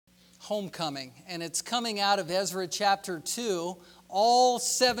homecoming, and it's coming out of Ezra chapter 2, all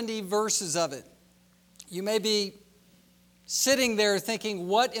 70 verses of it. You may be sitting there thinking,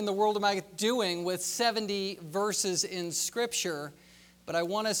 what in the world am I doing with 70 verses in Scripture? But I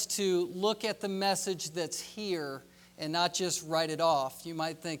want us to look at the message that's here and not just write it off. You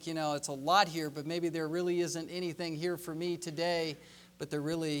might think, it's a lot here, but maybe there really isn't anything here for me today. But there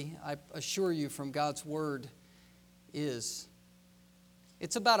really, I assure you from God's Word, is.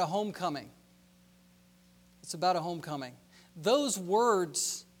 It's about a homecoming. It's about a homecoming. Those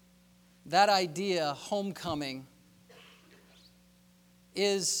words, that idea, homecoming,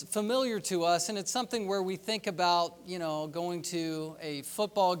 is familiar to us, and it's something where we think about, going to a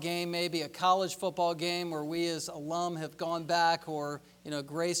football game, maybe a college football game where we as alum have gone back, or,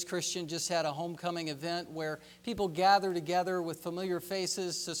 Grace Christian just had a homecoming event where people gather together with familiar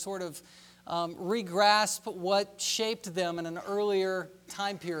faces to sort of re-grasp what shaped them in an earlier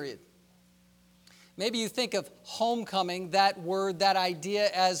time period. Maybe you think of homecoming, that word, that idea,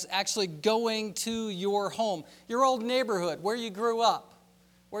 as actually going to your home, your old neighborhood, where you grew up,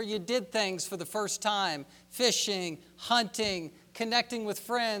 where you did things for the first time, fishing, hunting, connecting with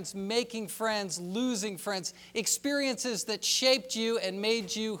friends, making friends, losing friends, experiences that shaped you and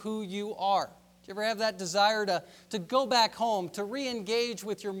made you who you are. Do you ever have that desire to go back home, to re-engage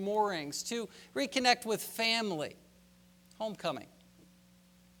with your moorings, to reconnect with family? Homecoming.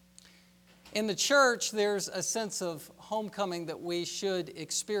 In the church, there's a sense of homecoming that we should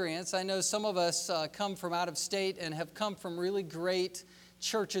experience. I know some of us come from out of state and have come from really great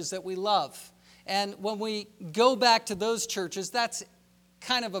churches that we love. And when we go back to those churches, that's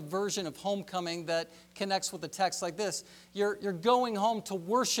kind of a version of homecoming that connects with a text like this. You're going home to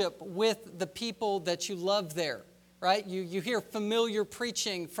worship with the people that you love there, right? You hear familiar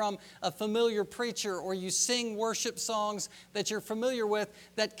preaching from a familiar preacher, or you sing worship songs that you're familiar with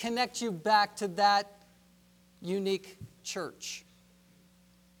that connect you back to that unique church.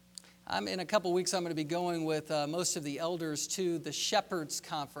 In a couple weeks, I'm going to be going with most of the elders to the Shepherds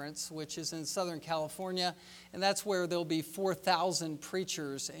Conference, which is in Southern California, and that's where there'll be 4,000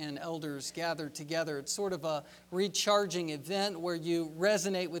 preachers and elders gathered together. It's sort of a recharging event where you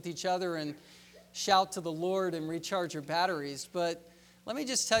resonate with each other and shout to the Lord and recharge your batteries. But let me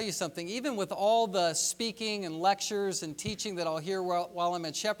just tell you something. Even with all the speaking and lectures and teaching that I'll hear while I'm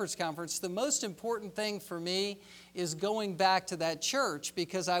at Shepherds Conference, the most important thing for me is going back to that church,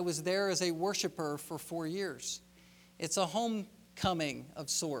 because I was there as a worshiper for 4 years. It's a homecoming of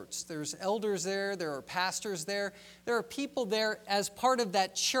sorts. There's elders there. There are pastors there. There are people there as part of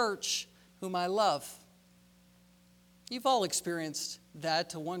that church whom I love. You've all experienced that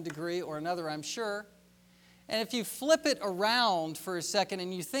to one degree or another, I'm sure. And if you flip it around for a second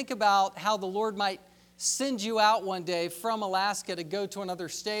and you think about how the Lord might send you out one day from Alaska to go to another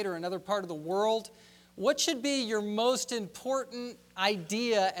state or another part of the world, what should be your most important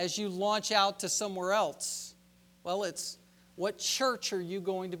idea as you launch out to somewhere else? Well, it's what church are you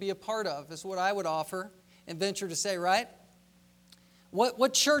going to be a part of, is what I would offer and venture to say, right?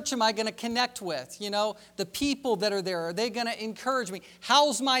 What church am I going to connect with? The people that are there, are they going to encourage me?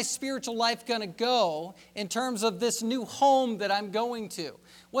 How's my spiritual life going to go in terms of this new home that I'm going to?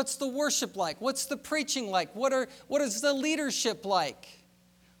 What's the worship like? What's the preaching like? What is the leadership like?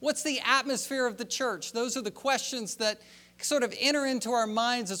 What's the atmosphere of the church? Those are the questions that sort of enter into our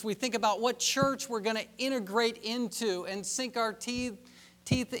minds as we think about what church we're going to integrate into and sink our teeth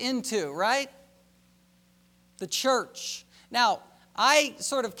into, right? The church. Now, I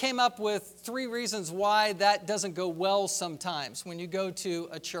sort of came up with 3 reasons why that doesn't go well sometimes when you go to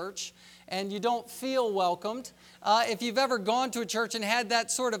a church and you don't feel welcomed. If you've ever gone to a church and had that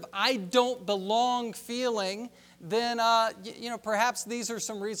sort of I don't belong feeling, then perhaps these are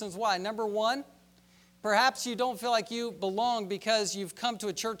some reasons why. Number 1, perhaps you don't feel like you belong because you've come to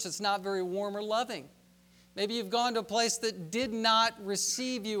a church that's not very warm or loving. Maybe you've gone to a place that did not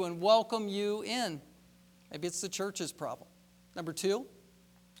receive you and welcome you in. Maybe it's the church's problem. Number 2,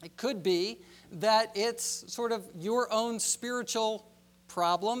 it could be that it's sort of your own spiritual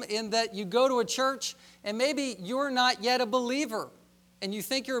problem, in that you go to a church and maybe you're not yet a believer. And you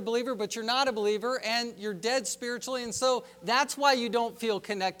think you're a believer, but you're not a believer, and you're dead spiritually. And so that's why you don't feel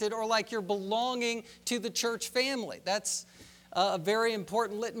connected or like you're belonging to the church family. That's a very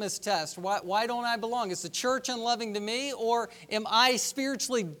important litmus test. Why don't I belong? Is the church unloving to me, or am I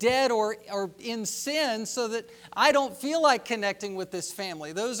spiritually dead or in sin so that I don't feel like connecting with this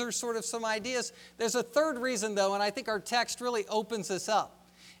family? Those are sort of some ideas. There's a third reason, though, and I think our text really opens this up.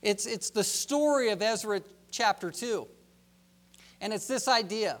 It's the story of Ezra chapter 2. And it's this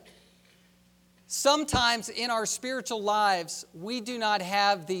idea. Sometimes in our spiritual lives, we do not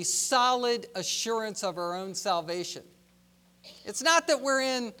have the solid assurance of our own salvation. It's not that we're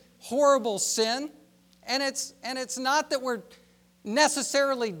in horrible sin, and it's not that we're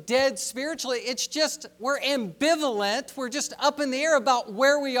necessarily dead spiritually. It's just we're ambivalent. We're just up in the air about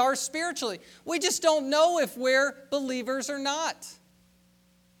where we are spiritually. We just don't know if we're believers or not.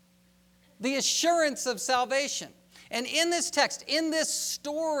 The assurance of salvation. And in this text, in this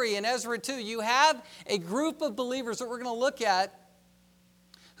story in Ezra 2, you have a group of believers that we're going to look at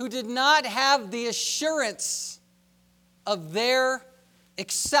who did not have the assurance of their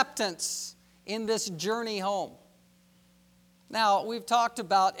acceptance in this journey home. Now, we've talked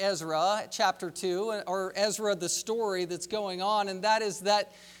about Ezra, chapter 2, or Ezra, the story that's going on, and that is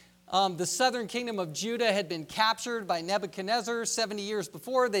that the southern kingdom of Judah had been captured by Nebuchadnezzar 70 years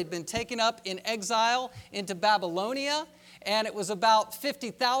before. They'd been taken up in exile into Babylonia, and it was about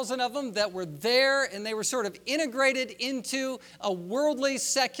 50,000 of them that were there, and they were sort of integrated into a worldly,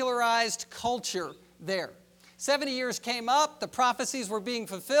 secularized culture there. 70 years came up, the prophecies were being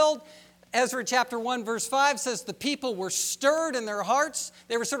fulfilled. Ezra chapter 1 verse 5 says the people were stirred in their hearts.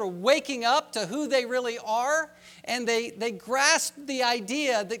 They were sort of waking up to who they really are. And they grasped the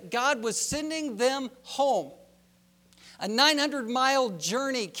idea that God was sending them home. A 900-mile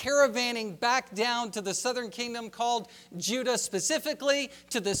journey caravanning back down to the southern kingdom called Judah, specifically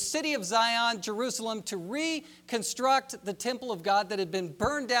to the city of Zion, Jerusalem, to reconstruct the temple of God that had been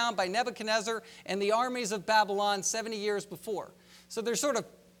burned down by Nebuchadnezzar and the armies of Babylon 70 years before. So they're sort of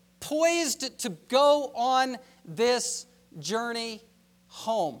poised to go on this journey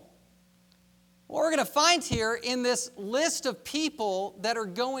home. What we're going to find here in this list of people that are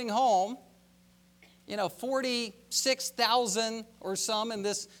going home, 46,000 or some in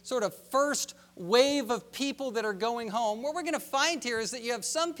this sort of first wave of people that are going home, what we're going to find here is that you have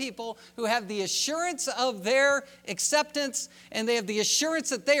some people who have the assurance of their acceptance, and they have the assurance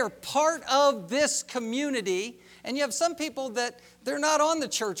that they are part of this community. And you have some people that they're not on the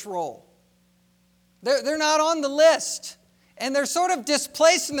church roll. They're not on the list. And they're sort of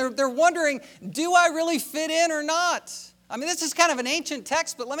displaced, and they're wondering, do I really fit in or not? I mean, this is kind of an ancient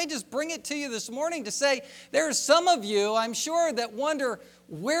text, but let me just bring it to you this morning to say there are some of you, I'm sure, that wonder,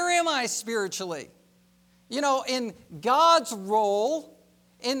 where am I spiritually? In God's role,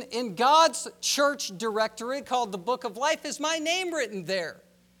 in God's church directory called the Book of Life, is my name written there?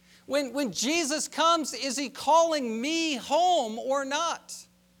 When Jesus comes, is He calling me home or not?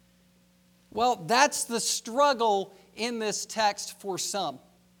 Well, that's the struggle in this text for some.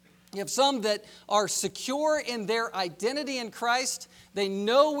 You have some that are secure in their identity in Christ. They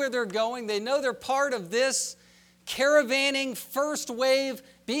know where they're going. They know they're part of this caravanning first wave,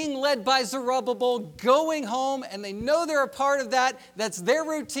 being led by Zerubbabel, going home, and they know they're a part of that. That's their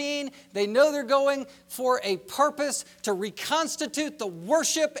routine. They know they're going for a purpose to reconstitute the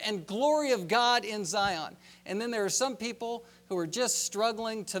worship and glory of God in Zion. And then there are some people who are just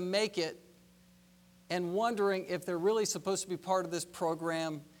struggling to make it and wondering if they're really supposed to be part of this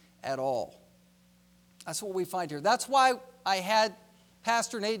program at all. That's what we find here. That's why I had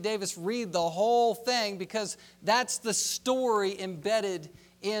Pastor Nate Davis read the whole thing, because that's the story embedded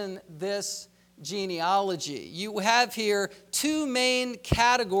in this genealogy. You have here two main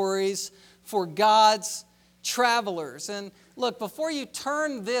categories for God's travelers. And look, before you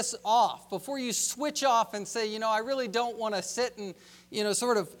turn this off, before you switch off and say, I really don't want to sit and,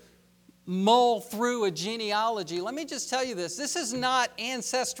 sort of mull through a genealogy, let me just tell you this. This is not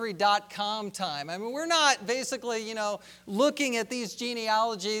Ancestry.com time. I mean, we're not basically, looking at these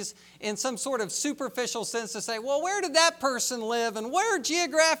genealogies in some sort of superficial sense to say, well, where did that person live and where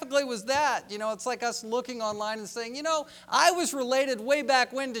geographically was that? It's like us looking online and saying, I was related way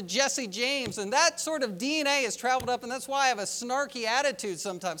back when to Jesse James, and that sort of DNA has traveled up, and that's why I have a snarky attitude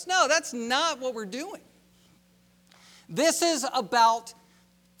sometimes. No, that's not what we're doing. This is about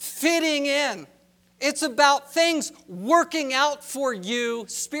fitting in. It's about things working out for you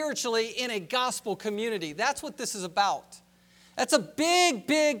spiritually in a gospel community. That's what this is about. That's a big,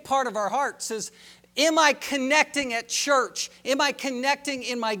 big part of our hearts is, am I connecting at church? Am I connecting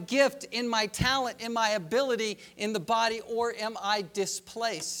in my gift, in my talent, in my ability in the body, or am I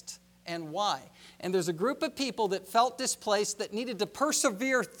displaced? And why? And there's a group of people that felt displaced that needed to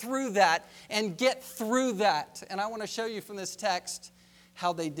persevere through that and get through that. And I want to show you from this text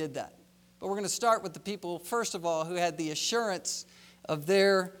how they did that. But we're going to start with the people, first of all, who had the assurance of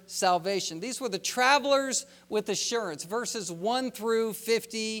their salvation. These were the travelers with assurance, verses 1 through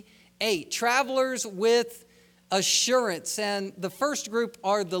 58. Travelers with assurance. And the first group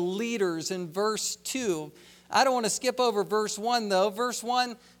are the leaders in verse 2. I don't want to skip over verse 1, though. Verse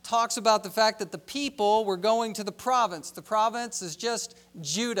 1 talks about the fact that the people were going to the province. The province is just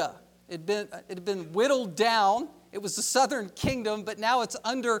Judah. It had been whittled down. It was the southern kingdom, but now it's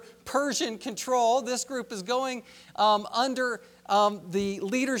under Persian control. This group is going under the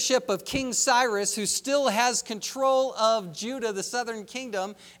leadership of King Cyrus, who still has control of Judah, the southern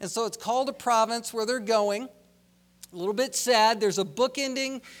kingdom. And so it's called a province where they're going. A little bit sad. There's a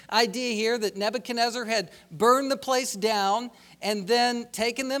bookending idea here that Nebuchadnezzar had burned the place down and then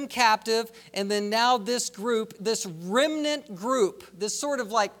taken them captive. And then now this group, this remnant group, this sort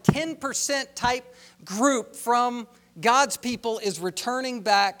of like 10% type group from God's people is returning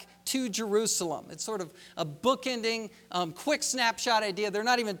back to Jerusalem. It's sort of a bookending, quick snapshot idea. They're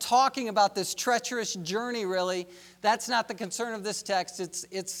not even talking about this treacherous journey, really. That's not the concern of this text.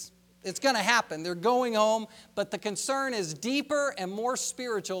 It's going to happen. They're going home, but the concern is deeper and more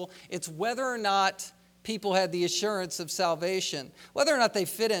spiritual. It's whether or not people had the assurance of salvation, whether or not they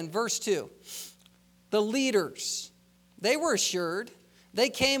fit in. Verse 2, the leaders, they were assured. They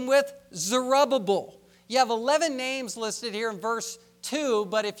came with Zerubbabel. You have 11 names listed here in verse 2,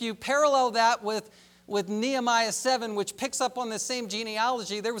 but if you parallel that with Nehemiah 7, which picks up on the same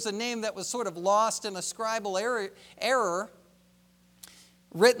genealogy, there was a name that was sort of lost in a scribal error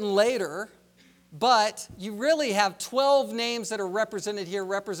written later, but you really have 12 names that are represented here,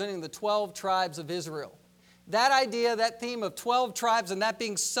 representing the 12 tribes of Israel. That idea, that theme of 12 tribes and that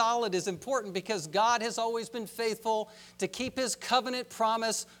being solid is important because God has always been faithful to keep His covenant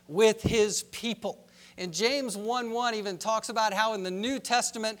promise with His people. And James 1:1 even talks about how in the New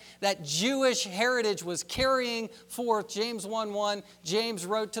Testament that Jewish heritage was carrying forth. James 1:1, James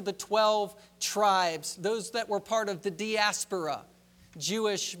wrote to the 12 tribes, those that were part of the diaspora,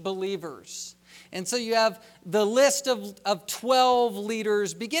 Jewish believers. And so you have the list of 12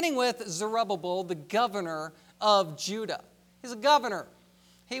 leaders, beginning with Zerubbabel, the governor of Judah. He's a governor.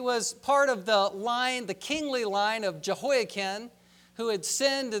 He was part of the line, the kingly line of Jehoiakim, who had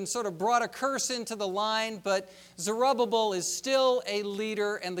sinned and sort of brought a curse into the line, but Zerubbabel is still a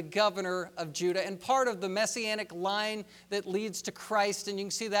leader and the governor of Judah and part of the messianic line that leads to Christ. And you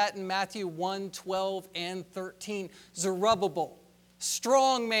can see that in Matthew 1:12 and 13. Zerubbabel,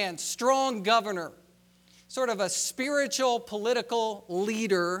 strong man, strong governor, sort of a spiritual political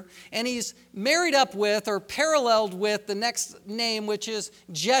leader, and he's married up with or paralleled with the next name, which is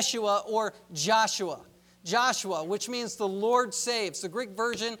Jeshua or Joshua. Joshua, which means the Lord saves. The Greek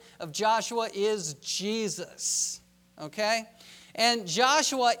version of Joshua is Jesus, okay? And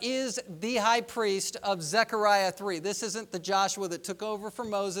Joshua is the high priest of Zechariah 3. This isn't the Joshua that took over for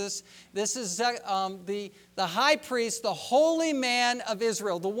Moses. This is the high priest, the holy man of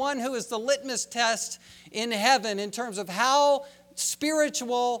Israel, the one who is the litmus test in heaven in terms of how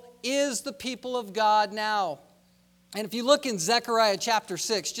spiritual is the people of God now. And if you look in Zechariah chapter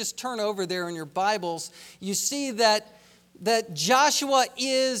 6, just turn over there in your Bibles, you see that Joshua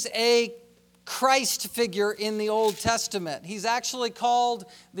is a Christ figure in the Old Testament. He's actually called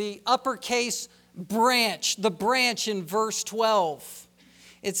the uppercase branch, the branch in verse 12.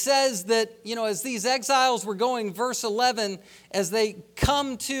 It says that, as these exiles were going, verse 11, as they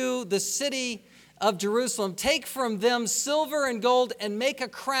come to the city of Jerusalem, take from them silver and gold and make a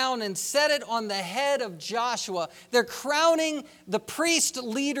crown and set it on the head of Joshua. They're crowning the priest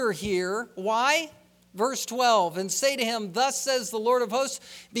leader here. Why? Verse 12, and say to him, thus says the Lord of hosts,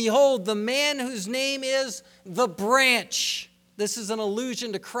 behold, the man whose name is the branch. This is an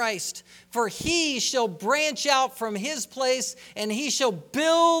allusion to Christ. For he shall branch out from his place, and he shall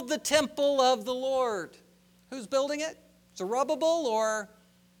build the temple of the Lord. Who's building it? Zerubbabel or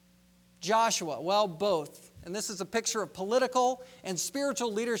Joshua? Well, both. And this is a picture of political and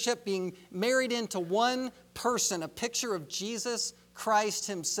spiritual leadership being married into one person, a picture of Jesus Christ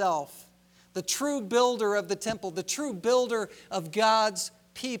himself, the true builder of the temple, the true builder of God's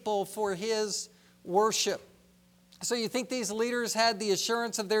people for his worship. So you think these leaders had the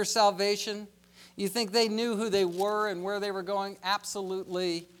assurance of their salvation? You think they knew who they were and where they were going?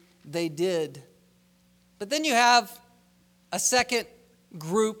 Absolutely, they did. But then you have a second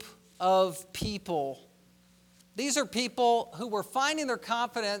group of people. These are people who were finding their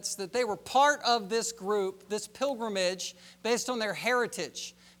confidence that they were part of this group, this pilgrimage, based on their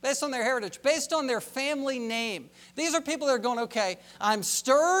heritage, based on their family name. These are people that are going, okay, I'm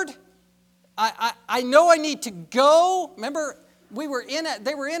stirred. I know I need to go. Remember, they were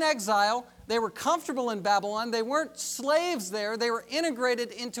in exile. They were comfortable in Babylon. They weren't slaves there. They were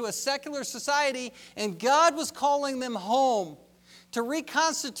integrated into a secular society, and God was calling them home to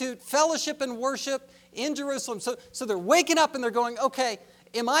reconstitute fellowship and worship in Jerusalem. So they're waking up and they're going, okay,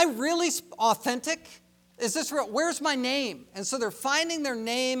 am I really authentic? Is this real? Where's my name? And so they're finding their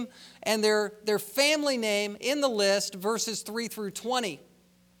name and their family name in the list, verses 3 through 20.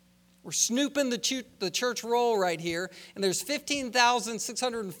 We're snooping the church roll right here, and there's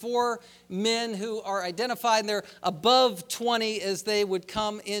 15,604 men who are identified, and they're above 20 as they would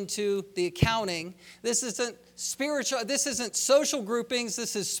come into the accounting. This isn't spiritual. This isn't social groupings.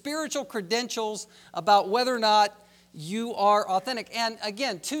 This is spiritual credentials about whether or not you are authentic. And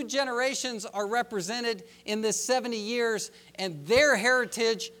again, 2 generations are represented in this 70 years, and their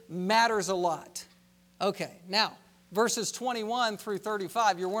heritage matters a lot. Okay, now, verses 21 through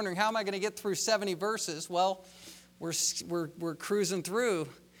 35. You're wondering, how am I going to get through 70 verses? Well, we're cruising through.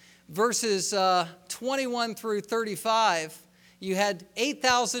 Verses 21 through 35, you had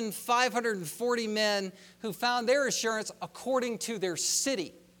 8,540 men who found their assurance according to their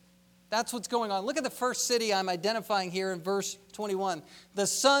city. That's what's going on. Look at the first city I'm identifying here in verse 21. The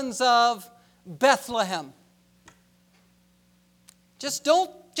sons of Bethlehem.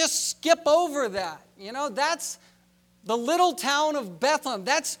 Don't skip over that. That's the little town of Bethlehem.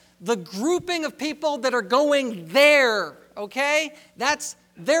 That's the grouping of people that are going there, okay?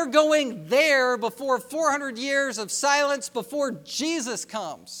 They're going there before 400 years of silence before Jesus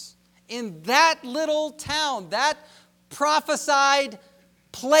comes. In that little town, that prophesied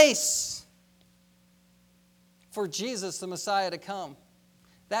place for Jesus, the Messiah, to come.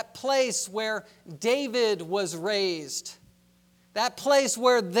 That place where David was raised. That place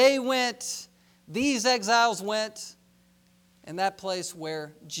where they went, these exiles went. And that place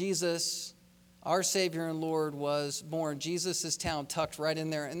where Jesus, our Savior and Lord, was born. Jesus' town tucked right in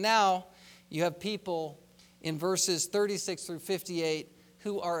there. And now you have people in verses 36 through 58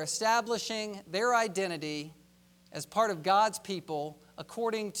 who are establishing their identity as part of God's people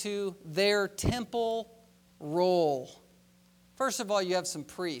according to their temple role. First of all, you have some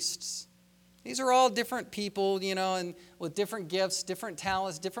priests. These are all different people, and with different gifts, different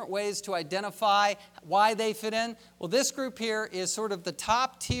talents, different ways to identify why they fit in. Well, this group here is sort of the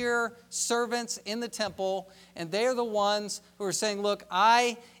top tier servants in the temple, and they are the ones who are saying, look,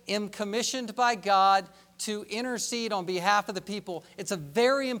 I am commissioned by God to intercede on behalf of the people. It's a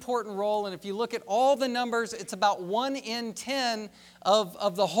very important role, and if you look at all the numbers, it's about 1 in 10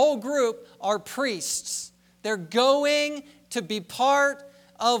 of the whole group are priests. They're going to be part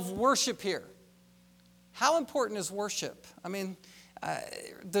of worship here. How important is worship? I mean,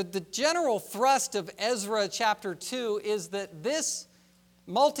 the general thrust of Ezra chapter 2 is that this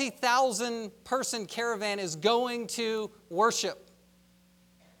multi-thousand person caravan is going to worship.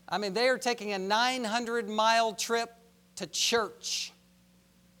 I mean, they are taking a 900-mile trip to church.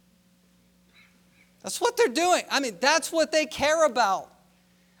 That's what they're doing. I mean, that's what they care about.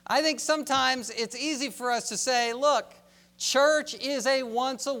 I think sometimes it's easy for us to say, look, church is a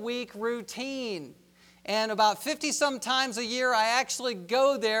once-a-week routine. And about 50-some times a year, I actually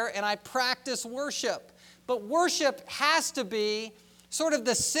go there and I practice worship. But worship has to be sort of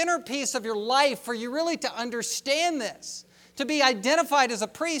the centerpiece of your life for you really to understand this. To be identified as a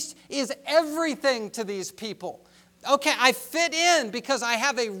priest is everything to these people. Okay, I fit in because I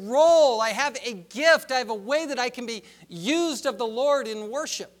have a role, I have a gift, I have a way that I can be used of the Lord in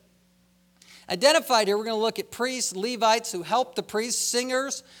worship. Identified here, we're going to look at priests, Levites who help the priests,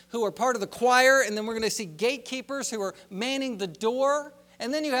 singers who are part of the choir, and then we're going to see gatekeepers who are manning the door.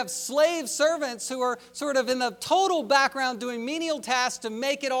 And then you have slave servants who are sort of in the total background doing menial tasks to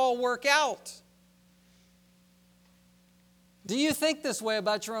make it all work out. Do you think this way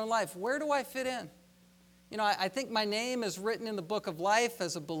about your own life? Where do I fit in? I think my name is written in the book of life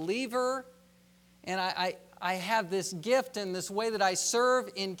as a believer, and I have this gift and this way that I serve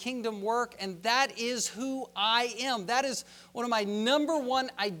in kingdom work, and that is who I am. That is one of my number one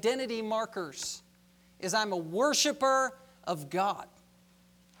identity markers, is I'm a worshiper of God.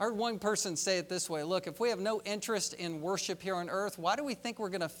 I heard one person say it this way, look, if we have no interest in worship here on earth, why do we think we're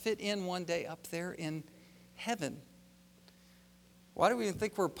going to fit in one day up there in heaven? Why do we even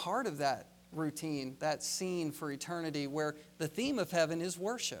think we're part of that routine, that scene for eternity where the theme of heaven is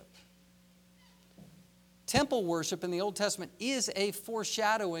worship? Temple worship in the Old Testament is a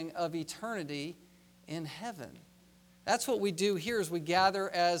foreshadowing of eternity in heaven. That's what we do here as we gather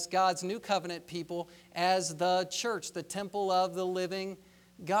as God's new covenant people, as the church, the temple of the living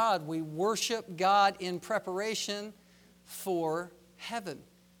God. We worship God in preparation for heaven.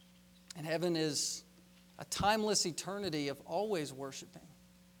 And heaven is a timeless eternity of always worshiping.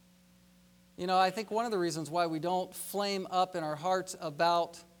 I think one of the reasons why we don't flame up in our hearts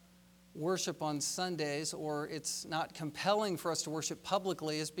about worship on Sundays, or it's not compelling for us to worship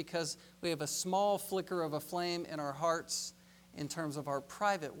publicly, is because we have a small flicker of a flame in our hearts in terms of our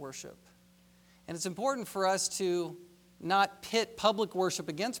private worship. And it's important for us to not pit public worship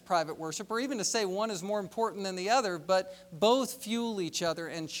against private worship, or even to say one is more important than the other, but both fuel each other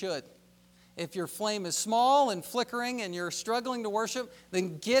and should. If your flame is small and flickering and you're struggling to worship,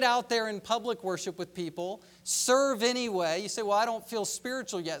 then get out there in public worship with people. Serve anyway. You say, well, I don't feel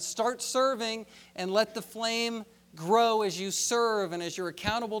spiritual yet. Start serving and let the flame grow as you serve and as you're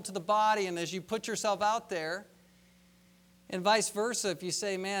accountable to the body and as you put yourself out there. And vice versa, if you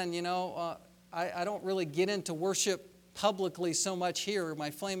say, man, I don't really get into worship publicly so much here,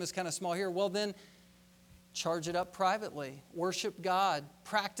 my flame is kind of small here, well then charge it up privately. Worship God.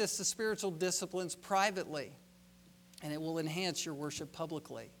 Practice the spiritual disciplines privately, and it will enhance your worship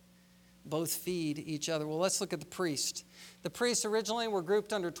publicly. Both feed each other. Well, let's look at the priest. The priests originally were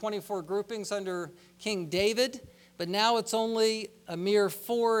grouped under 24 groupings under King David, but now it's only a mere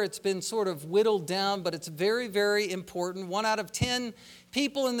 4. It's been sort of whittled down, but it's very, very important. 1 out of 10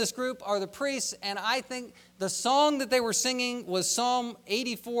 people in this group are the priests, and I think the song that they were singing was Psalm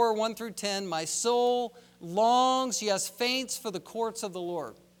 84, 1 through 10. My soul longs, yes, faints for the courts of the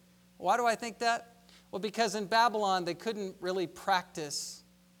Lord. Why do I think that? Well, because in Babylon, they couldn't really practice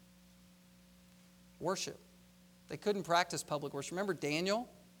worship. They couldn't practice public worship. Remember Daniel?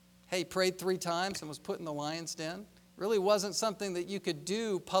 He prayed 3 times and was put in the lion's den. It really wasn't something that you could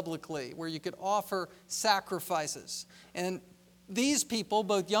do publicly, where you could offer sacrifices. And these people,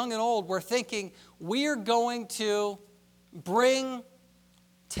 both young and old, were thinking, we're going to bring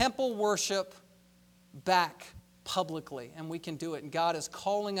temple worship back publicly, and we can do it. And God is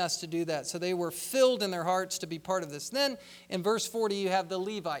calling us to do that. So they were filled in their hearts to be part of this. Then in verse 40, you have the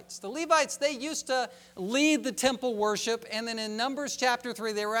Levites. The Levites, they used to lead the temple worship, and then in Numbers chapter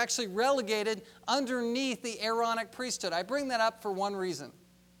 3, they were actually relegated underneath the Aaronic priesthood. I bring that up for one reason.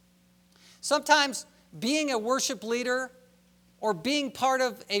 Sometimes being a worship leader or being part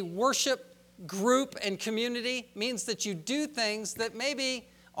of a worship group and community means that you do things that maybe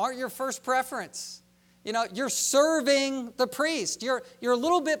aren't your first preference. You're serving the priest. You're a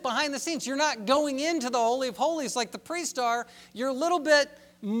little bit behind the scenes. You're not going into the Holy of Holies like the priests are. You're a little bit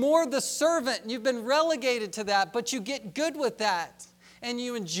more the servant. You've been relegated to that, but you get good with that. And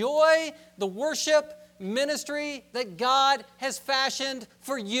you enjoy the worship ministry that God has fashioned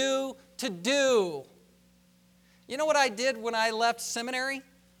for you to do. You know what I did when I left seminary?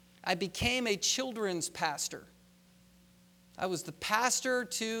 I became a children's pastor. I was the pastor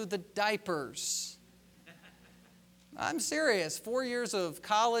to the diapers. I'm serious. 4 years of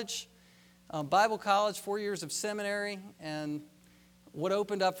college, Bible college, 4 years of seminary, and what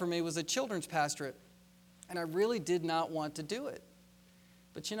opened up for me was a children's pastorate. And I really did not want to do it.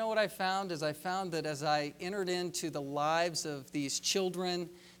 But you know what I found? I found that as I entered into the lives of these children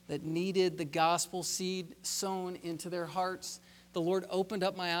that needed the gospel seed sown into their hearts, the Lord opened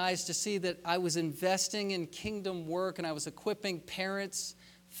up my eyes to see that I was investing in kingdom work, and I was equipping parents,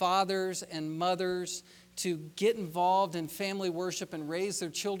 fathers, and mothers to get involved in family worship and raise their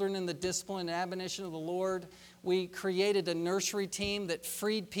children in the discipline and admonition of the Lord. We created a nursery team that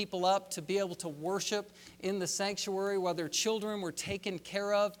freed people up to be able to worship in the sanctuary while their children were taken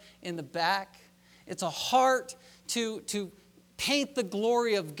care of in the back. It's a heart to paint the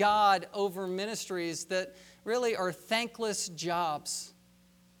glory of God over ministries that really are thankless jobs.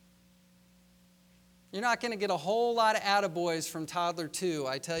 You're not going to get a whole lot of attaboys from toddler 2,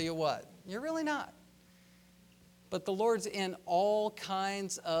 I tell you what. You're really not. But the Lord's in all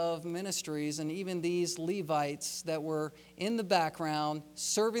kinds of ministries, and even these Levites that were in the background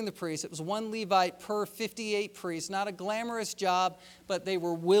serving the priests. It was 1 Levite per 58 priests. Not a glamorous job, but they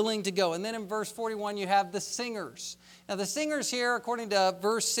were willing to go. And then in verse 41, you have the singers. Now the singers here, according to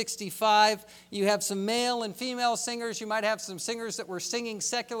verse 65, you have some male and female singers. You might have some singers that were singing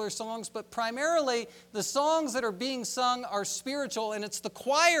secular songs, but primarily the songs that are being sung are spiritual, and it's the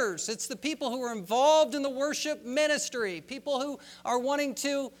choirs. It's the people who are involved in the worship ministry, people who are wanting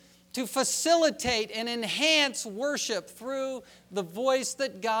to facilitate and enhance worship through the voice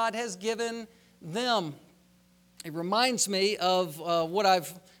that God has given them. It reminds me of what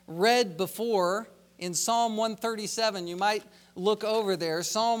I've read before in Psalm 137. You might look over there.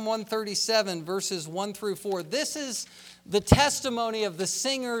 Psalm 137, verses 1 through 4. This is the testimony of the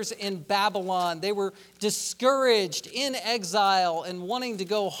singers in Babylon. They were discouraged in exile and wanting to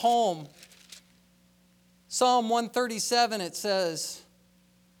go home. Psalm 137, it says,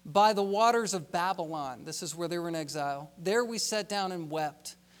 by the waters of Babylon, this is where they were in exile, there we sat down and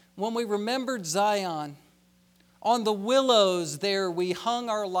wept. When we remembered Zion, on the willows there we hung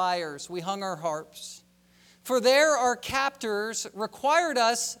our lyres, we hung our harps. For there our captors required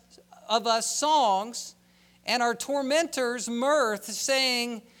of us songs, and our tormentors mirth,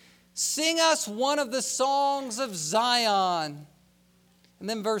 saying, Sing us one of the songs of Zion. And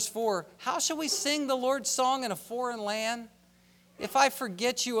then verse 4, how shall we sing the Lord's song in a foreign land? If I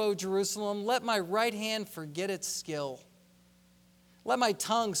forget you, O Jerusalem, let my right hand forget its skill. Let my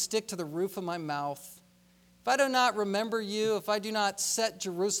tongue stick to the roof of my mouth. If I do not remember you, if I do not set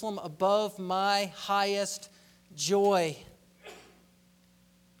Jerusalem above my highest joy.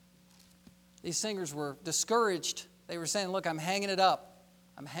 These singers were discouraged. They were saying, look, I'm hanging it up.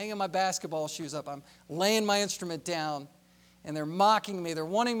 I'm hanging my basketball shoes up. I'm laying my instrument down. And they're mocking me. They're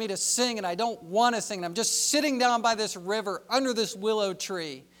wanting me to sing, and I don't want to sing. And I'm just sitting down by this river under this willow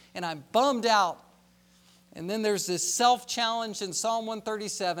tree, and I'm bummed out. And then there's this self-challenge in Psalm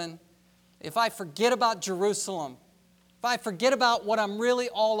 137. If I forget about Jerusalem, if I forget about what I'm really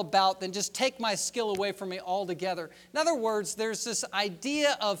all about, then just take my skill away from me altogether. In other words, there's this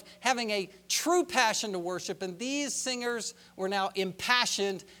idea of having a true passion to worship, and these singers were now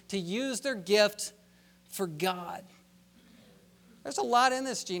impassioned to use their gift for God. There's a lot in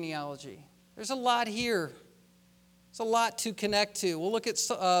this genealogy. There's a lot here. There's a lot to connect to. We'll look at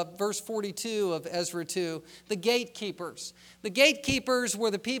verse 42 of Ezra 2. The gatekeepers. The gatekeepers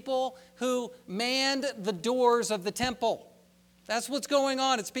were the people who manned the doors of the temple. That's what's going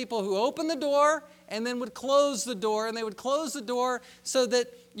on. It's people who open the door and then would close the door. And they would close the door so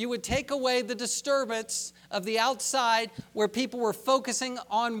that you would take away the disturbance of the outside where people were focusing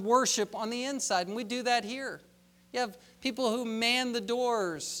on worship on the inside. And we do that here. You have people who man the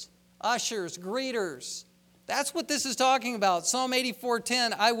doors, ushers, greeters. That's what this is talking about. Psalm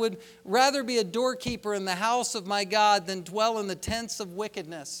 84:10, I would rather be a doorkeeper in the house of my God than dwell in the tents of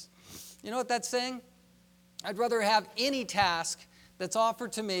wickedness. You know what that's saying? I'd rather have any task that's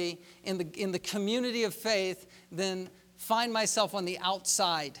offered to me in the community of faith than find myself on the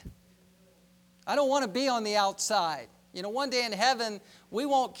outside. I don't want to be on the outside. You know, one day in heaven, we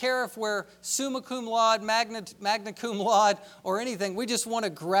won't care if we're summa cum laude, magna cum laude, or anything. We just want to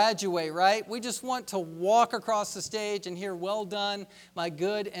graduate, right? We just want to walk across the stage and hear, well done, my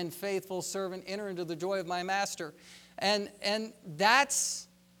good and faithful servant, enter into the joy of my master. And that's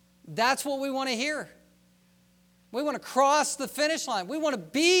what we want to hear. We want to cross the finish line. We want to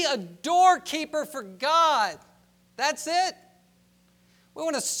be a doorkeeper for God. That's it. We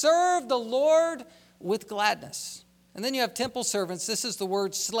want to serve the Lord with gladness. And then you have temple servants. This is the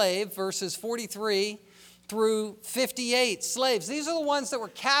word slave, verses 43 through 58. Slaves. These are the ones that were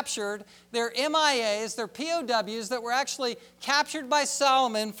captured. They're MIAs, they're POWs that were actually captured by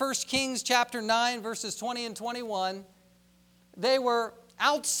Solomon, 1 Kings chapter 9, verses 20 and 21. They were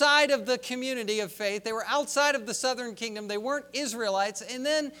outside of the community of faith. They were outside of the southern kingdom. They weren't Israelites. And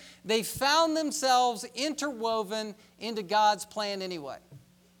then they found themselves interwoven into God's plan anyway.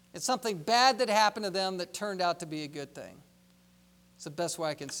 It's something bad that happened to them that turned out to be a good thing. It's the best way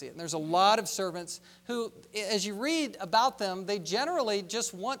I can see it. And there's a lot of servants who, as you read about them, they generally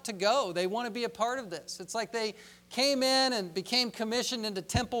just want to go. They want to be a part of this. It's like they came in and became commissioned into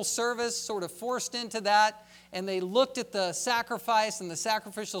temple service, sort of forced into that, and they looked at the sacrifice and the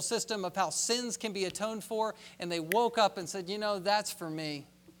sacrificial system of how sins can be atoned for, and they woke up and said, you know, that's for me,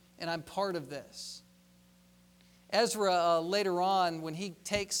 and I'm part of this. Ezra, later on, when he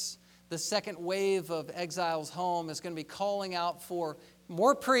takes the second wave of exiles home, is going to be calling out for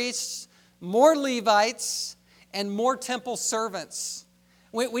more priests, more Levites, and more temple servants.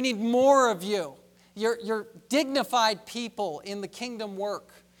 We need more of you. You're dignified people in the kingdom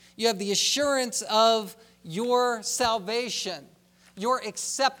work. You have the assurance of your salvation, your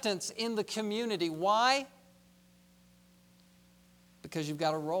acceptance in the community. Why? Because you've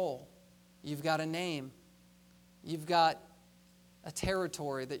got a role. You've got a name. You've got a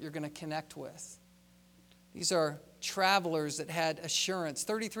territory that you're going to connect with. These are travelers that had assurance.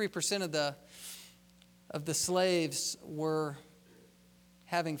 33% of the slaves were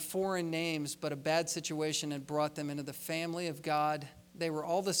having foreign names, but a bad situation had brought them into the family of God. They were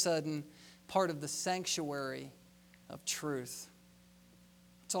all of a sudden part of the sanctuary of truth.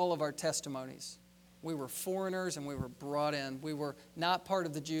 It's all of our testimonies. We were foreigners and we were brought in. We were not part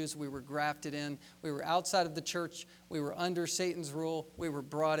of the Jews. We were grafted in. We were outside of the church. We were under Satan's rule. We were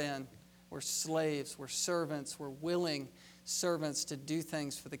brought in. We're slaves. We're servants. We're willing servants to do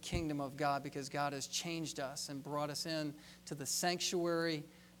things for the kingdom of God because God has changed us and brought us in to the sanctuary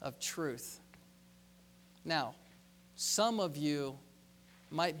of truth. Now, some of you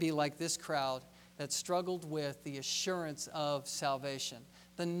might be like this crowd that struggled with the assurance of salvation.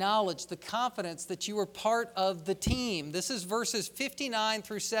 The knowledge, the confidence that you were part of the team. This is verses 59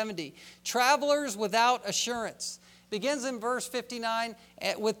 through 70. Travelers without assurance. begins in verse 59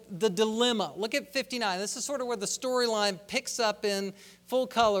 with the dilemma. Look at 59. This is sort of where the storyline picks up in full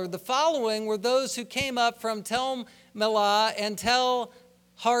color. The following were those who came up from Tel Melah and Tel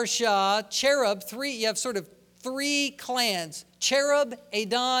Harsha, Cherub. You have sort of three clans: Cherub,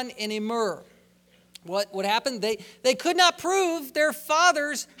 Adon, and Immer. What happened? They could not prove their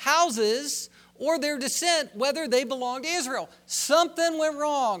fathers' houses or their descent, whether they belonged to Israel. Something went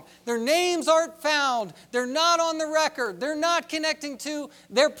wrong. Their names aren't found. They're not on the record. They're not connecting to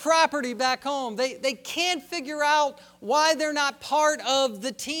their property back home. They can't figure out why they're not part of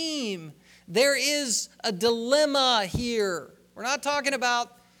the team. There is a dilemma here. We're not talking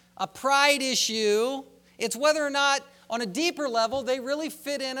about a pride issue. It's whether or not, on a deeper level, they really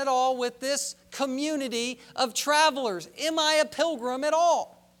fit in at all with this community of travelers. Am I a pilgrim at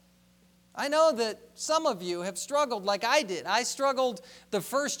all? I know that some of you have struggled like I did. I struggled the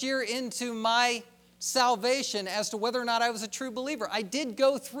first year into my salvation as to whether or not I was a true believer. I did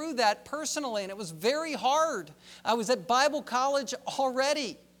go through that personally, and it was very hard. I was at Bible college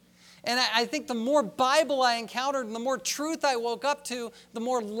already. And I think the more Bible I encountered and the more truth I woke up to, the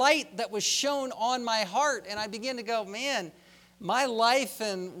more light that was shown on my heart. And I began to go, man, my life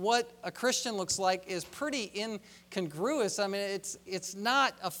and what a Christian looks like is pretty incongruous. I mean, it's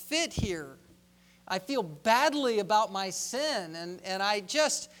not a fit here. I feel badly about my sin, and I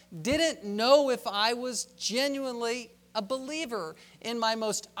just didn't know if I was genuinely a believer in my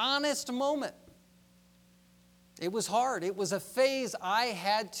most honest moment. It was hard. It was a phase I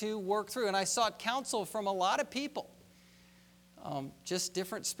had to work through, and I sought counsel from a lot of people, just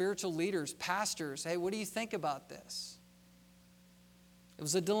different spiritual leaders, pastors. Hey, what do you think about this? It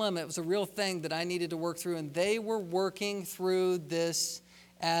was a dilemma. It was a real thing that I needed to work through, and they were working through this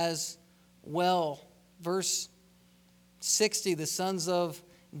as well. Verse 60, the sons of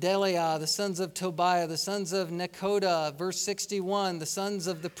Deliah, the sons of Tobiah, the sons of Nekoda. Verse 61, the sons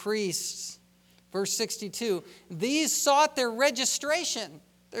of the priests. Verse 62, these sought their registration.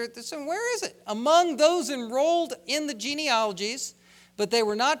 They're saying, where is it? Among those enrolled in the genealogies, but they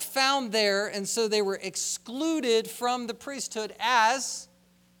were not found there, and so they were excluded from the priesthood as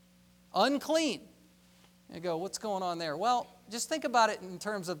unclean. You go, what's going on there? Well, just think about it in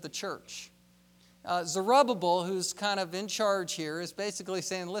terms of the church. Zerubbabel, who's kind of in charge here, is basically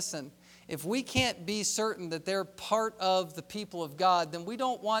saying, listen, if we can't be certain that they're part of the people of God, then we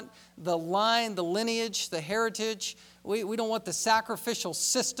don't want the line, the lineage, the heritage. We don't want the sacrificial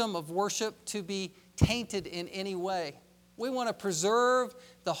system of worship to be tainted in any way. We want to preserve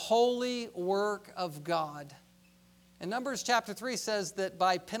the holy work of God. And Numbers chapter 3 says that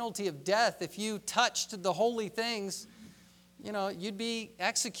by penalty of death, if you touched the holy things, you'd be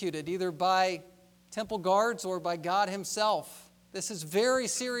executed either by temple guards or by God himself. This is very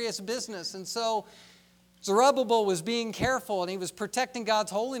serious business. And so Zerubbabel was being careful, and he was protecting God's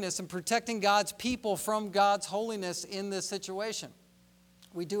holiness and protecting God's people from God's holiness in this situation.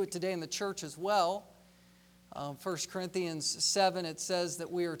 We do it today in the church as well. 1 Corinthians 7, it says that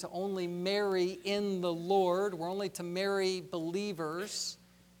we are to only marry in the Lord. We're only to marry believers,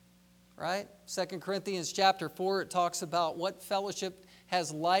 right? 2 Corinthians chapter 4, it talks about what fellowship has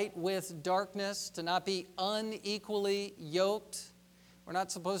light with darkness, to not be unequally yoked. We're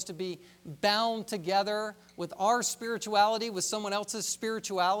not supposed to be bound together with our spirituality with someone else's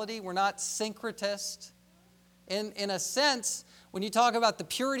spirituality. We're not syncretist. In a sense, when you talk about the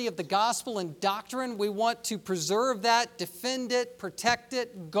purity of the gospel and doctrine, we want to preserve that, defend it, protect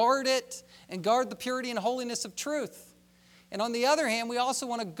it, and guard the purity and holiness of truth. And on the other hand, we also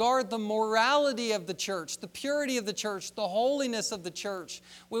want to guard the morality of the church, the purity of the church, the holiness of the church.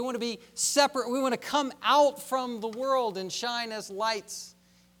 We want to be separate. We want to come out from the world and shine as lights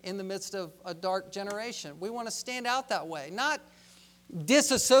in the midst of a dark generation. We want to stand out that way, not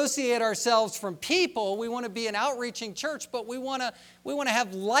disassociate ourselves from people. We want to be an outreaching church, but we want to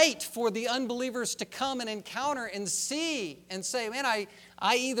have light for the unbelievers to come and encounter and see and say, man, I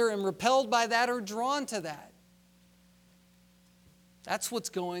either am repelled by that or drawn to that. That's what's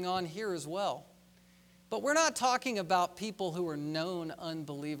going on here as well. But we're not talking about people who are known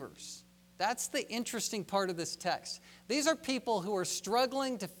unbelievers. That's the interesting part of this text. These are people who are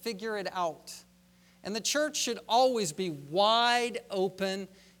struggling to figure it out. And the church should always be wide open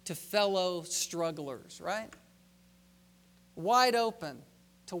to fellow strugglers, right? Wide open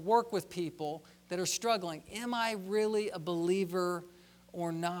to work with people that are struggling. Am I really a believer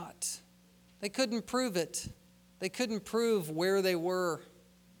or not? They couldn't prove it. They couldn't prove where they were.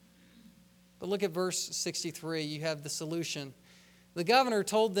 But look at verse 63. You have the solution. The governor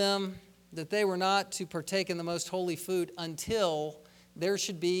told them that they were not to partake in the most holy food until there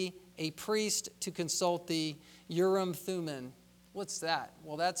should be a priest to consult the Urim Thummim. What's that?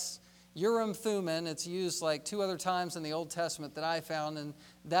 Well, that's Urim Thummim. It's used like 2 other times in the Old Testament that I found, and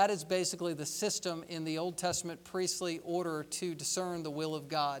that is basically the system in the Old Testament priestly order to discern the will of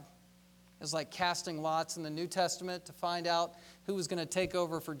God. It's like casting lots in the New Testament to find out who was going to take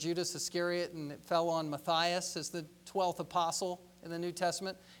over for Judas Iscariot, and it fell on Matthias as the 12th apostle in the New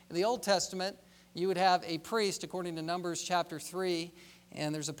Testament. In the Old Testament, you would have a priest, according to Numbers chapter 3,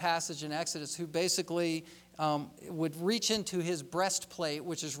 and there's a passage in Exodus, who basically would reach into his breastplate,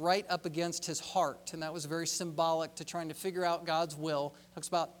 which is right up against his heart. And that was very symbolic to trying to figure out God's will. It talks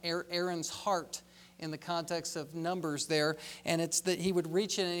about Aaron's heart in the context of Numbers there. And it's that he would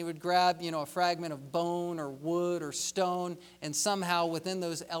reach in and he would grab, a fragment of bone or wood or stone. And somehow within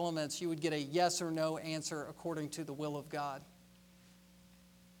those elements, you would get a yes or no answer according to the will of God.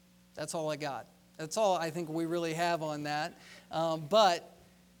 That's all I got. That's all I think we really have on that. But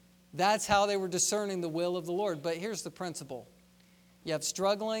that's how they were discerning the will of the Lord. But here's the principle. You have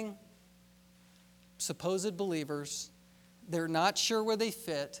struggling, supposed believers. They're not sure where they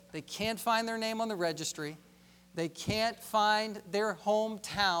fit. They can't find their name on the registry. They can't find their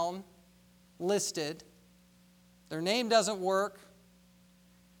hometown listed. Their name doesn't work.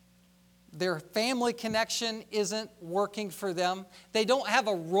 Their family connection isn't working for them. They don't have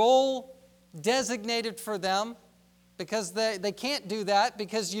a role designated for them, because they can't do that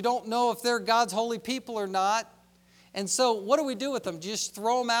because you don't know if they're God's holy people or not. And so what do we do with them? Just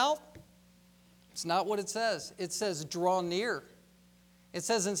throw them out? It's not what it says. It says draw near. It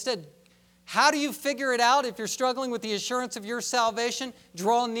says instead, how do you figure it out if you're struggling with the assurance of your salvation?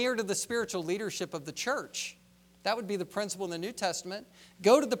 Draw near to the spiritual leadership of the church. That would be the principle in the New Testament.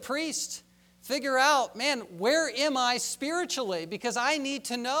 Go to the priest. Figure out, man, where am I spiritually? Because I need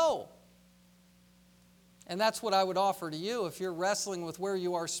to know. And that's what I would offer to you. If you're wrestling with where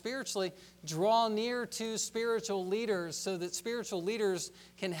you are spiritually, draw near to spiritual leaders so that spiritual leaders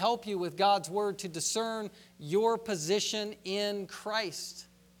can help you with God's word to discern your position in Christ.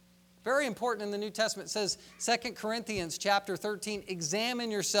 Very important in the New Testament. It says, 2 Corinthians chapter 13,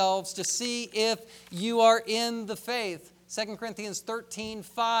 examine yourselves to see if you are in the faith. 2 Corinthians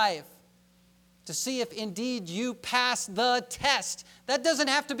 13:5. To see if indeed you pass the test. That doesn't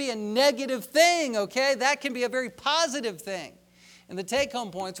have to be a negative thing, okay? That can be a very positive thing. And the take-home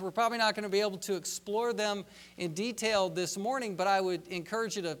points, we're probably not going to be able to explore them in detail this morning, but I would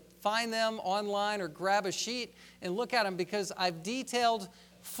encourage you to find them online or grab a sheet and look at them, because I've detailed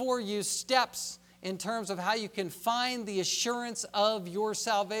for you steps in terms of how you can find the assurance of your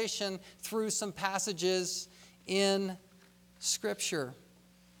salvation through some passages in Scripture.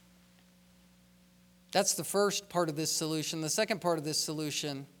 That's the first part of this solution. The second part of this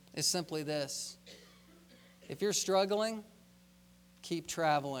solution is simply this. If you're struggling, keep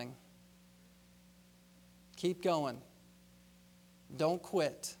traveling. Keep going. Don't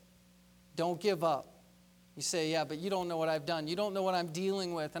quit. Don't give up. You say, yeah, but you don't know what I've done. You don't know what I'm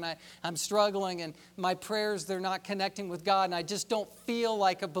dealing with, and I'm struggling, and my prayers, they're not connecting with God, and I just don't feel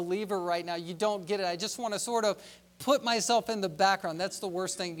like a believer right now. You don't get it. I just want to sort of put myself in the background. That's the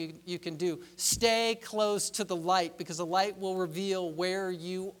worst thing you can do. Stay close to the light, because the light will reveal where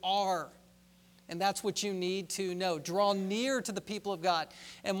you are. And that's what you need to know. Draw near to the people of God.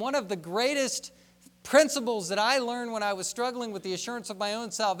 And one of the greatest principles that I learned when I was struggling with the assurance of my own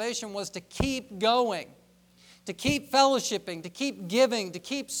salvation was to keep going. To keep fellowshipping, to keep giving, to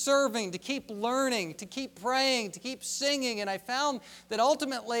keep serving, to keep learning, to keep praying, to keep singing. And I found that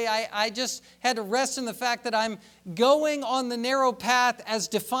ultimately I just had to rest in the fact that I'm going on the narrow path as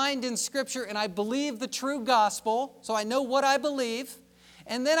defined in Scripture, and I believe the true gospel, so I know what I believe.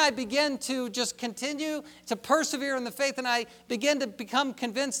 And then I began to just continue to persevere in the faith, and I began to become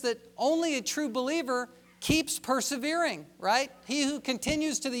convinced that only a true believer keeps persevering, right? He who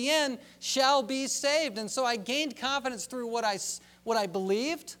continues to the end shall be saved. And so I gained confidence through what I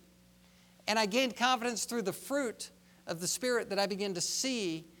believed, and I gained confidence through the fruit of the Spirit that I began to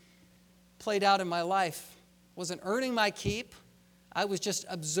see played out in my life. I wasn't earning my keep. I was just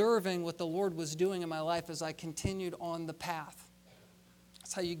observing what the Lord was doing in my life as I continued on the path.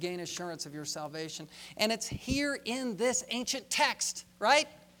 That's how you gain assurance of your salvation. And it's here in this ancient text, right?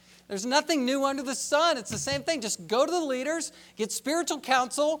 There's nothing new under the sun. It's the same thing. Just go to the leaders, get spiritual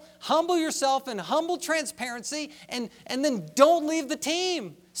counsel, humble yourself in humble transparency, and then don't leave the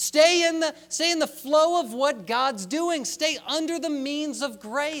team. Stay in the flow of what God's doing. Stay under the means of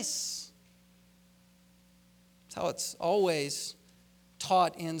grace. That's how it's always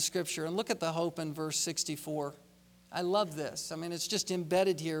taught in Scripture. And look at the hope in verse 64. I love this. I mean, it's just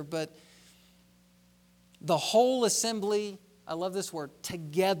embedded here, but the whole assembly, I love this word,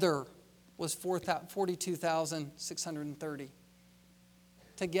 together was 42,630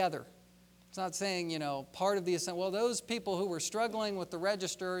 together. It's not saying, part of the assembly. Well, those people who were struggling with the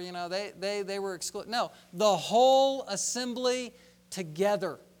register, they were excluded. No, the whole assembly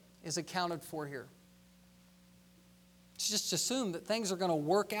together is accounted for here. It's just assume that things are going to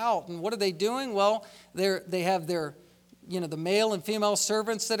work out. And what are they doing? Well, they have their, the male and female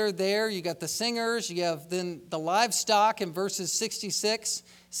servants that are there. You got the singers. You have then the livestock in verses 66,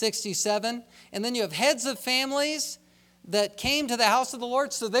 67. And then you have heads of families that came to the house of the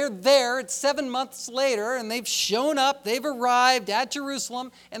Lord. So they're there. It's 7 months later, and they've shown up. They've arrived at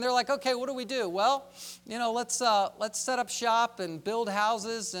Jerusalem, and they're like, okay, what do we do? Well, let's set up shop and build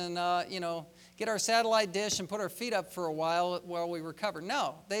houses and, get our satellite dish and put our feet up for a while we recover.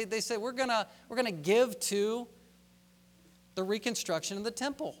 No, they say we're gonna give to the reconstruction of the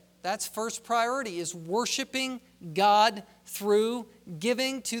temple. That's first priority, is worshiping God through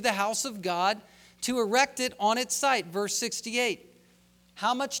giving to the house of God to erect it on its site. Verse 68.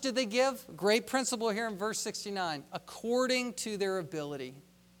 How much did they give? Great principle here in verse 69. According to their ability.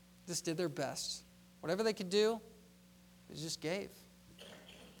 Just did their best. Whatever they could do, they just gave.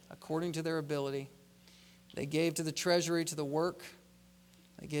 According to their ability. They gave to the treasury, to the work.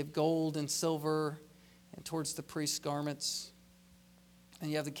 They gave gold and silver and towards the priest's garments. And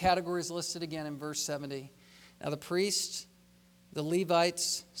you have the categories listed again in verse 70. Now the priests, the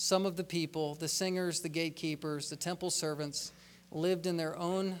Levites, some of the people, the singers, the gatekeepers, the temple servants lived in their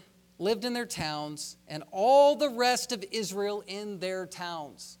towns, and all the rest of Israel in their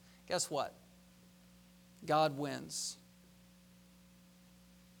towns. Guess what? God wins.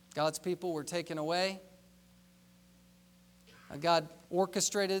 God's people were taken away. God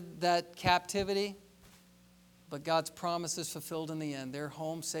orchestrated that captivity, but God's promise is fulfilled in the end. They're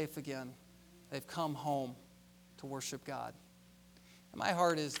home safe again. They've come home to worship God. And my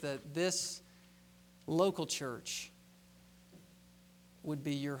heart is that this local church would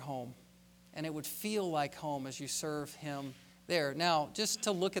be your home, and it would feel like home as you serve Him there. Now, just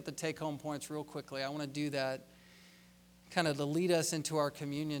to look at the take-home points real quickly, I want to do that kind of to lead us into our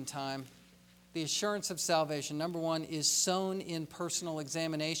communion time. The assurance of salvation, number one, is sown in personal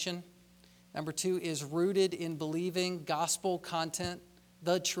examination. Number two is rooted in believing gospel content,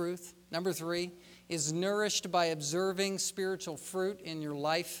 the truth. Number three is nourished by observing spiritual fruit in your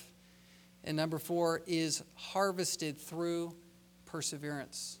life. And number four is harvested through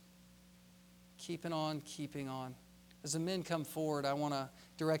perseverance. Keeping on, keeping on. As the men come forward, I want to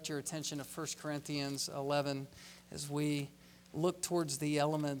direct your attention to 1 Corinthians 11 as we look towards the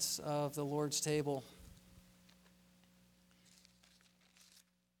elements of the Lord's table.